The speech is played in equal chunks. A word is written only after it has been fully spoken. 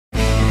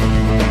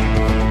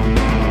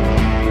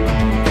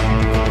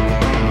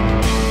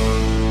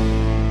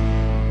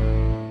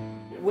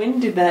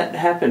did that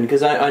happen?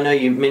 Because I know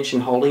you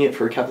mentioned holding it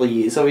for a couple of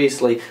years.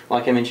 Obviously,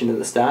 like I mentioned at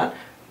the start,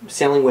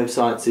 selling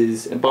websites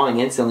is,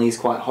 buying and selling is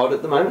quite hot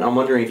at the moment. I'm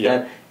wondering if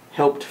that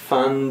helped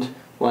fund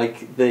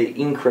like the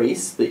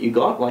increase that you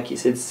got, like you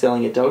said,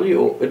 selling at double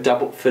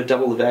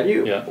the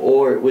value,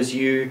 or it was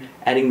you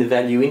adding the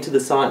value into the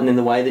site and then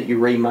the way that you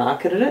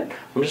remarketed it.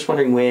 I'm just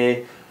wondering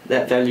where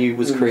that value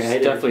was created.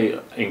 It's definitely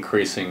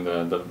increasing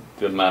the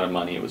amount of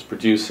money it was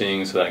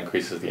producing, so that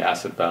increases the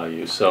asset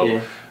value.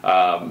 So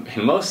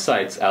in most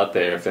sites out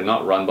there, if they're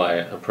not run by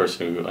a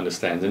person who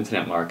understands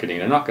internet marketing,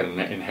 they're not going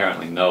to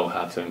inherently know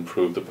how to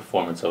improve the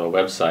performance of a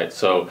website.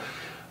 So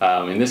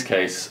in this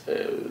case,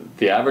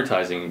 the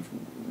advertising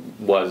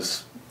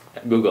was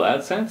Google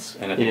AdSense,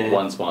 and I think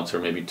one sponsor,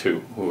 maybe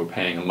two, who were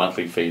paying a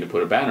monthly fee to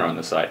put a banner on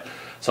the site.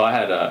 So I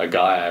had a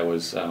guy I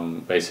was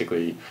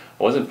basically,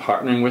 I wasn't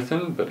partnering with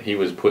him, but he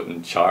was put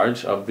in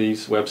charge of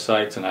these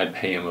websites, and I'd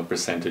pay him a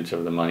percentage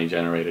of the money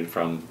generated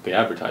from the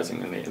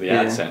advertising and the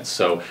AdSense.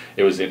 So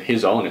it was in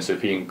his onus.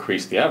 If he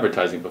increased the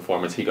advertising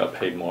performance, he got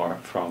paid more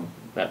from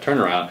that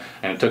turnaround,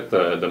 and it took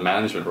the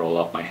management role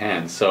off my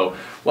hands. So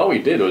what we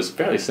did was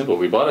fairly simple.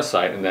 We bought a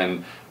site, and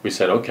then we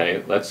said,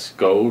 okay, let's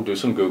go do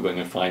some Googling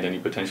and find any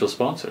potential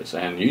sponsors.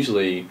 And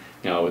usually,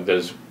 you know,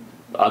 there's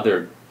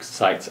other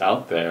sites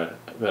out there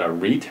that are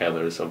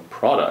retailers of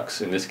products.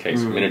 In this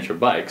case, miniature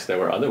bikes. There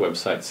were other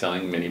websites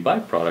selling mini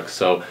bike products.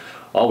 So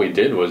all we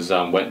did was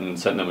went and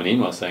sent them an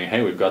email saying,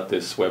 hey, we've got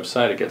this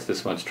website, it gets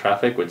this much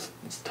traffic, which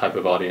it's the type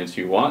of audience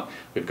you want.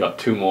 We've got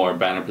 2 more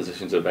banner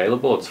positions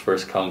available. It's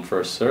first come,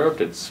 first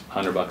served. It's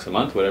 $100 a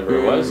month, whatever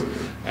it was.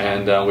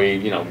 And we,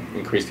 you know,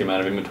 increased the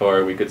amount of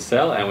inventory we could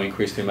sell, and we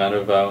increased the amount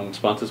of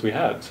sponsors we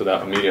had. So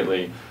that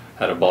immediately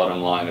had a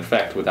bottom line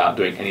effect without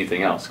doing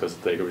anything else, because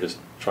they were just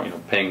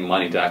paying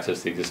money to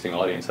access the existing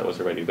audience that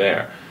was already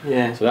there.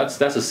 So that's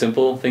a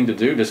simple thing to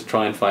do. Just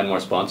try and find more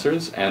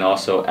sponsors, and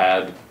also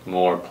add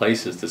more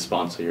places to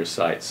sponsor your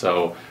site.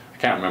 So I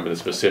can't remember the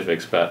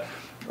specifics, but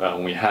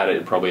when we had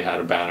it probably had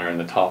a banner in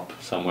the top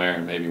somewhere,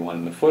 and maybe one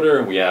in the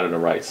footer. We added a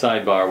right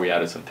sidebar. We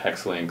added some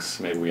text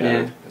links. Maybe we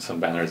added some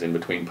banners in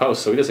between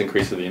posts. So we just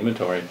increased the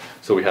inventory,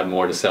 so we had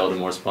more to sell to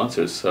more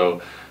sponsors.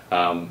 So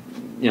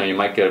you know, you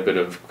might get a bit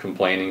of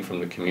complaining from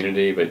the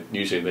community, but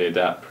usually they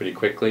adapt pretty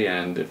quickly.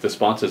 And if the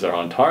sponsors are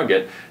on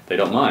target, they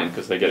don't mind,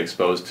 because they get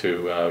exposed to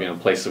you know,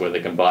 places where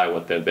they can buy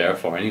what they're there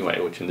for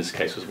anyway, which in this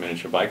case was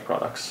miniature bike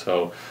products.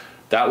 So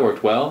that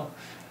worked well.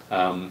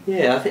 I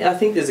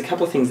think there's a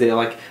couple of things there,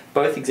 like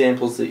both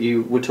examples that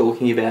you were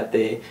talking about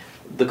there.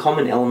 The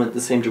common element that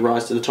seemed to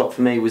rise to the top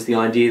for me was the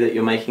idea that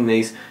you're making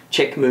these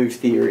check move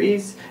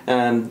theories,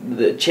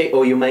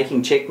 or you're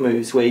making check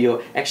moves where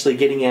you're actually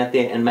getting out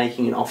there and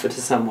making an offer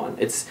to someone.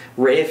 It's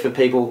rare for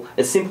people,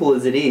 as simple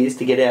as it is,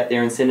 to get out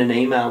there and send an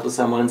email to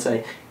someone and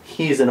say,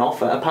 here's an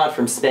offer, apart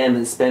from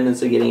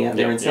spammers are getting out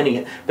there and sending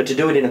it, but to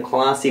do it in a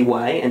classy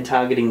way and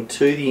targeting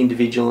to the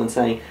individual and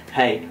saying,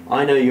 hey,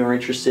 I know you're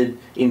interested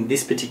in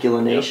this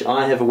particular niche,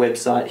 I have a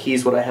website,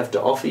 here's what I have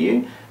to offer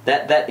you.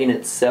 That in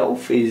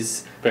itself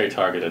is very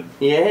targeted.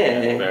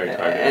 Very targeted.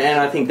 And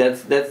I think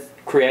that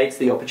creates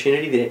the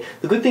opportunity there.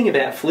 The good thing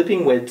about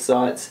flipping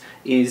websites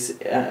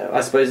is, I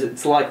suppose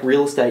it's like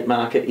real estate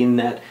market in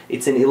that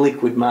it's an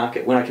illiquid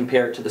market. When I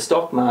compare it to the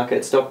stock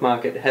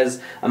market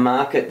has a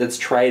market that's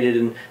traded,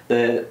 and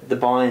the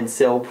buy and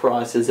sell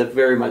prices are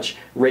very much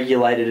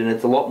regulated, and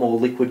it's a lot more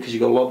liquid because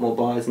you've got a lot more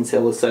buyers and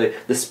sellers, so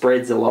the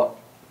spread's a lot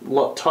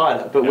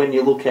tighter. But when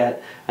you look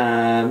at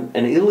an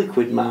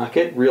illiquid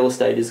market, real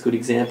estate is a good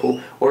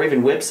example, or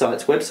even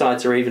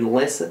websites are even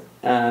less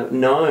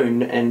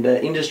known, and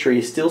industry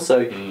is still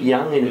so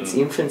young in its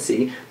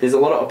infancy. There's a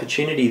lot of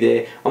opportunity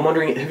there. I'm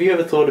wondering, have you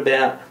ever thought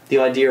about the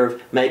idea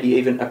of maybe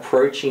even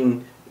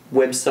approaching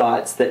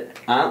websites that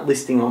aren't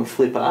listing on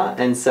Flipper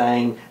and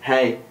saying,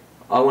 hey,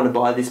 I want to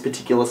buy this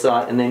particular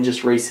site, and then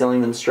just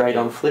reselling them straight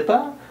on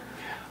Flipper?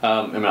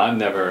 I mean, I've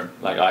never,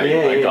 like,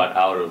 I got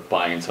out of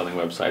buying and selling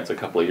websites a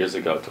couple of years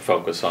ago to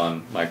focus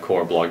on my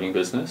core blogging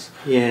business.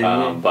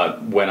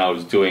 But when I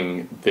was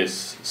doing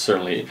this,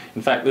 certainly,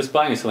 in fact, this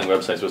buying and selling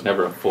websites was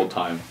never a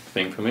full-time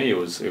thing for me. It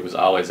was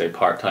always a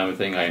part-time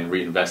thing. I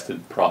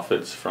reinvested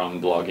profits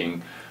from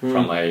blogging,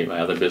 from my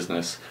other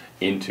business,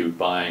 into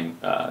buying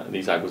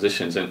these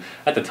acquisitions. And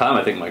at the time,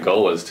 I think my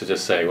goal was to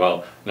just say,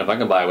 well, you know, if I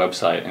can buy a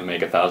website and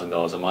make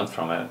 $1,000 a month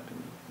from it,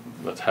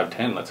 let's have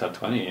 10, let's have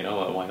 20, you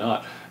know, why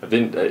not? I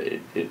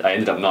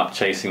ended up not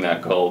chasing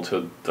that goal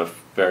to the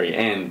very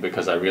end,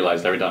 because I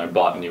realized every time I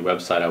bought a new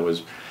website, I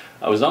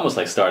was almost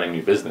like starting a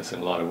new business in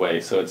a lot of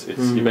ways. So it's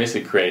you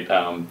basically create,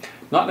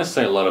 not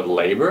necessarily a lot of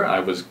labor. I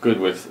was good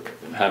with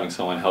having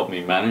someone help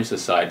me manage the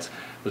sites.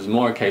 It was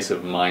more a case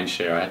of mind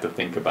share. I had to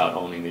think about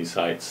owning these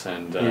sites,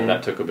 and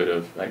that took a bit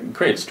of,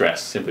 created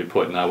stress, simply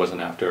put, and I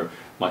wasn't after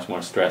much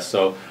more stress.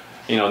 So,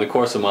 you know, in the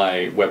course of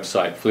my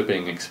website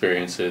flipping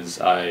experiences,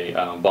 I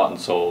bought and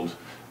sold,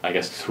 I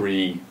guess,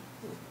 3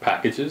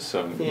 packages.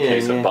 So in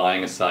case of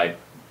buying a site,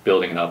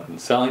 building it up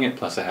and selling it,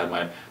 plus I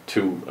had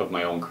 2 of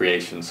my own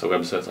creations, so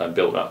websites I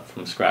built up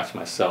from scratch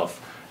myself,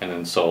 and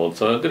then sold.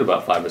 So I did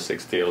about 5 or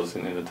 6 deals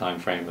in the time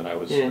frame that I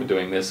was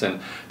doing this. And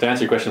to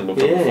answer your question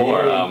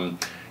before,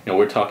 you know,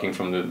 we're talking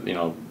from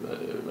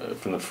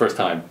from the first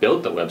time I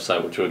built the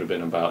website, which would have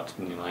been about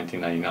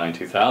 1999,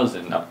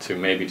 2000, up to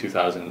maybe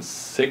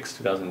 2006,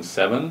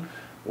 2007,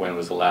 when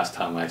was the last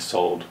time I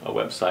sold a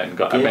website and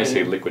I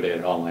basically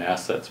liquidated all my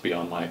assets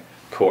beyond my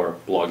core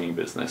blogging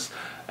business.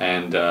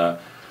 And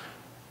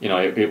you know,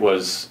 it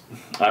was,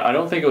 I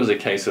don't think it was a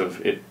case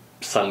of it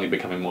suddenly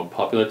becoming more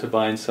popular to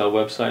buy and sell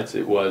websites.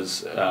 It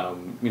was,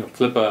 you know,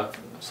 Flippa,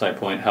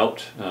 SitePoint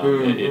helped.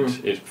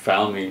 It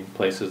found me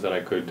places that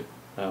I could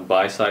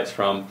buy sites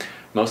from.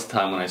 Most of the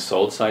time when I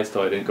sold sites,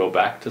 though, I didn't go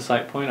back to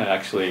SitePoint. I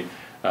actually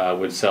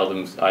would sell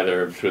them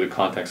either through the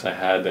contacts I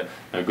had.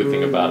 A good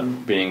thing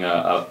about being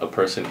a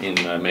person in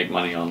the make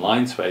money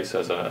online space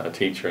as a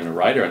teacher and a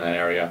writer in that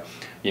area,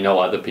 you know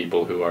other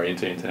people who are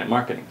into internet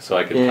marketing. So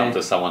I could come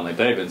to someone like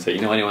David and say,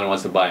 you know, anyone who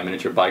wants to buy a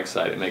miniature bike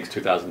site, it makes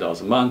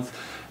 $2,000 a month.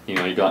 You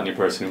know, you got any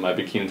person who might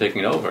be keen on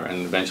taking it over,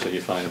 and eventually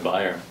you find a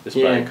buyer just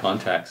by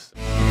contacts.